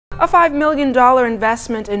A $5 million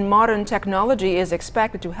investment in modern technology is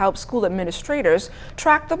expected to help school administrators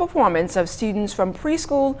track the performance of students from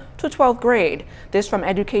preschool to 12th grade. This from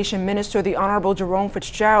Education Minister the Honorable Jerome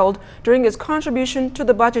Fitzgerald during his contribution to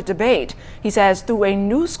the budget debate. He says through a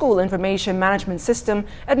new school information management system,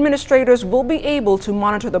 administrators will be able to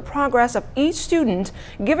monitor the progress of each student,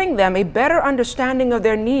 giving them a better understanding of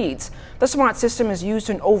their needs. The SMART system is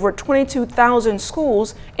used in over 22,000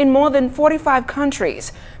 schools in more than 45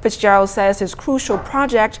 countries. Fitzgerald says his crucial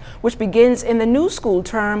project, which begins in the new school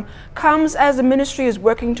term, comes as the ministry is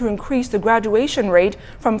working to increase the graduation rate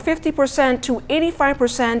from 50% to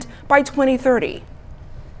 85% by 2030.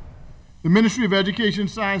 The Ministry of Education,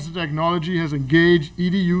 Science and Technology has engaged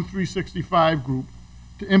EDU 365 Group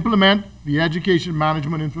to implement the Education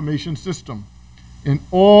Management Information System in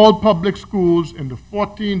all public schools in the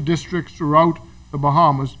 14 districts throughout the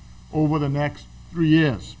Bahamas over the next 3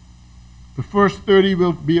 years. The first 30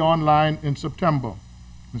 will be online in September,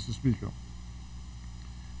 Mr. Speaker.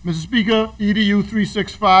 Mr. Speaker, EDU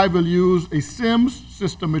 365 will use a S.I.M.S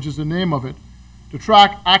system, which is the name of it, to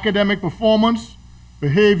track academic performance,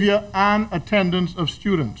 behavior, and attendance of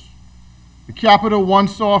students. The Capital One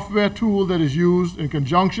software tool that is used in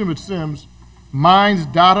conjunction with S.I.M.S mines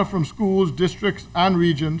data from schools, districts, and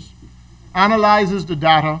regions, analyzes the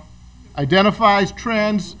data, identifies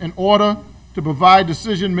trends in order to provide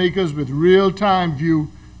decision makers with real-time view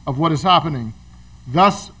of what is happening,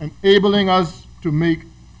 thus enabling us to make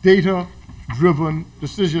data-driven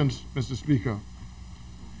decisions, Mr. Speaker,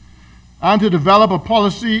 and to develop a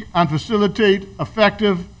policy and facilitate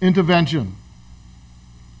effective intervention.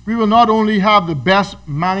 We will not only have the best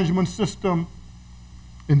management system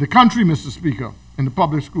in the country, Mr. Speaker, in the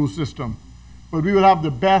public school system, but we will have the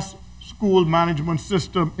best school management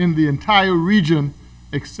system in the entire region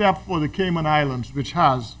except for the Cayman Islands, which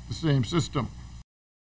has the same system.